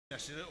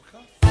Bless you, little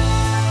cough.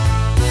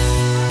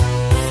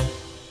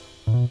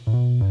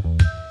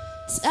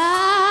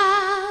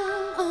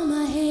 Time on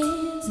my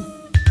hands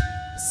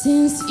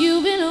since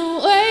you've been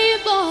away,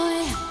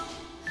 boy.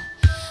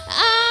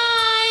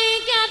 I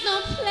ain't got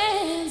no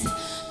plans,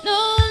 no,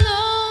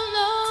 no,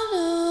 no,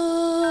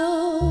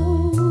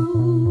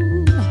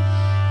 no.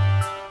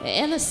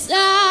 And the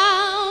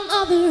sound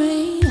of the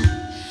rain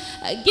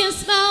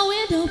against my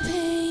window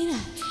pane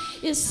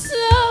is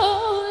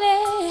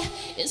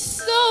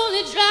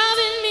slowly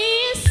driving me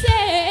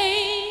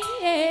insane.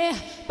 Yeah,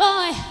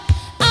 boy,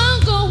 I'm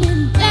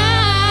going down,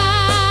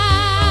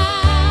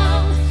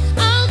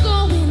 I'm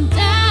going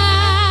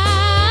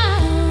down,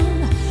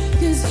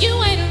 'cause you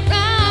ain't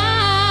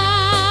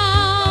around,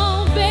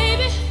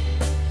 baby.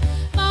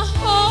 My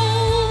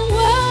whole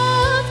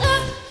world's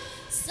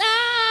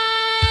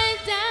upside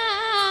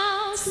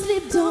down.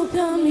 Sleep don't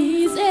come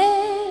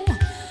easy.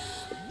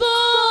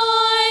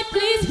 Boy,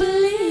 please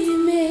believe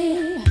me,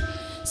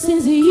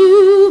 since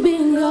you've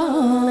been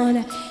gone,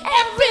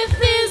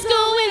 everything's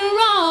going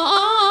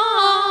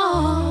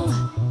wrong.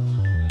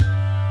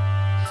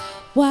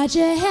 Why'd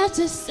you have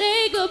to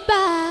say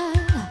goodbye?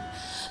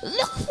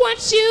 Look what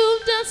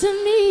you've done to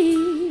me.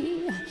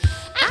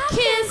 I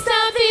can't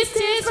stop these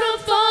tears from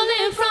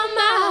falling from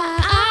my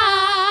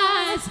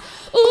eyes.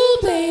 Ooh,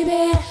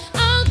 baby,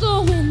 I'm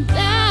going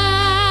down,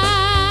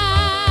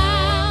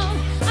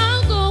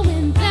 I'm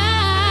going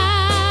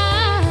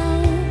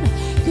down,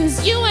 'cause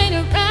you ain't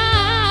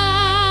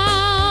around,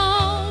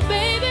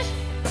 baby.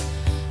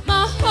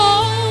 My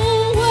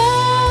whole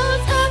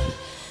world's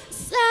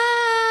upside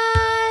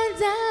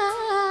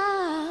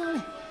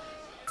down.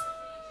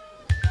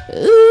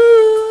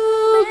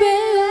 Ooh,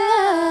 baby,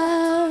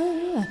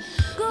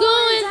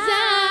 going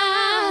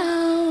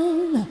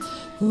down,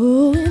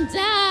 going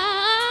down.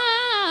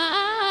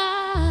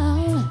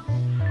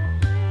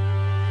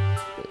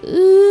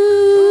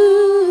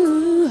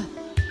 Ooh,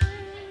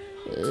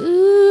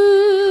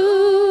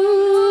 ooh,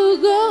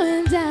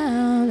 going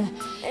down.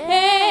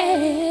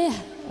 Hey,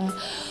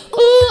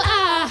 ooh,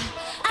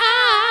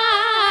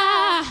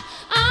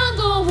 I'm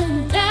going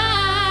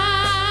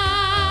down,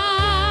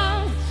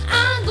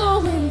 I'm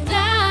going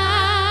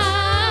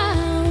down,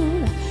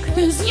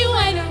 'cause you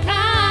ain't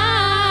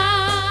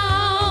around,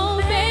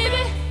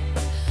 baby.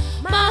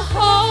 My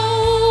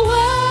whole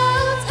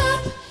world's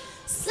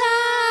upside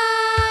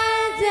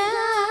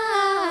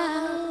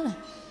down.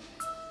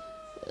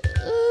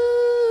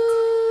 Ooh,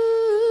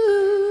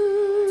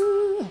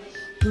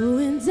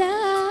 going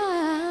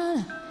down,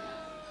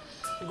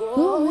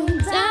 going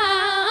down.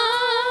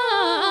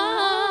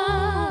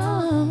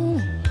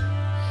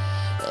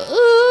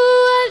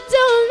 Ooh, I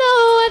don't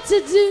know what to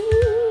do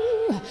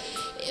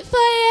if I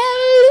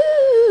ever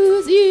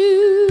lose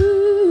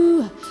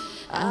you.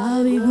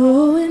 I'll be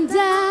going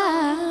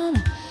down.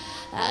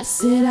 I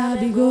said I'll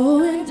be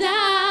going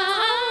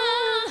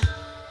down.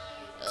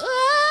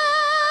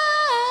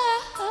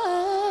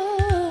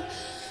 Oh,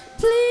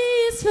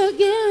 please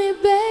forgive me,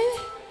 baby.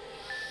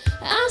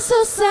 I'm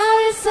so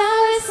sorry,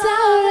 sorry,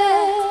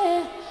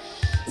 sorry,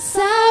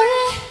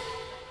 sorry.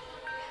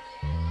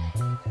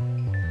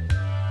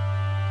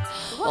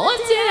 What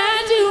did I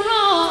do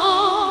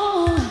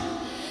wrong?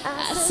 I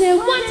said,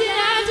 what did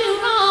I do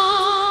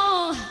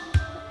wrong?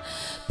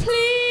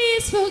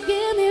 Please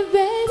forgive me,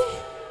 baby,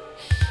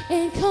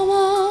 and come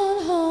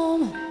on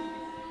home.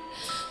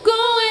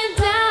 Going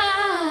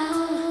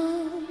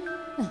down,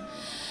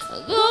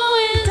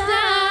 going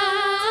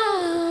down,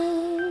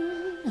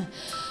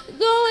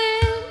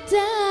 going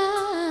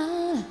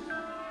down,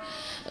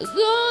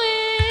 going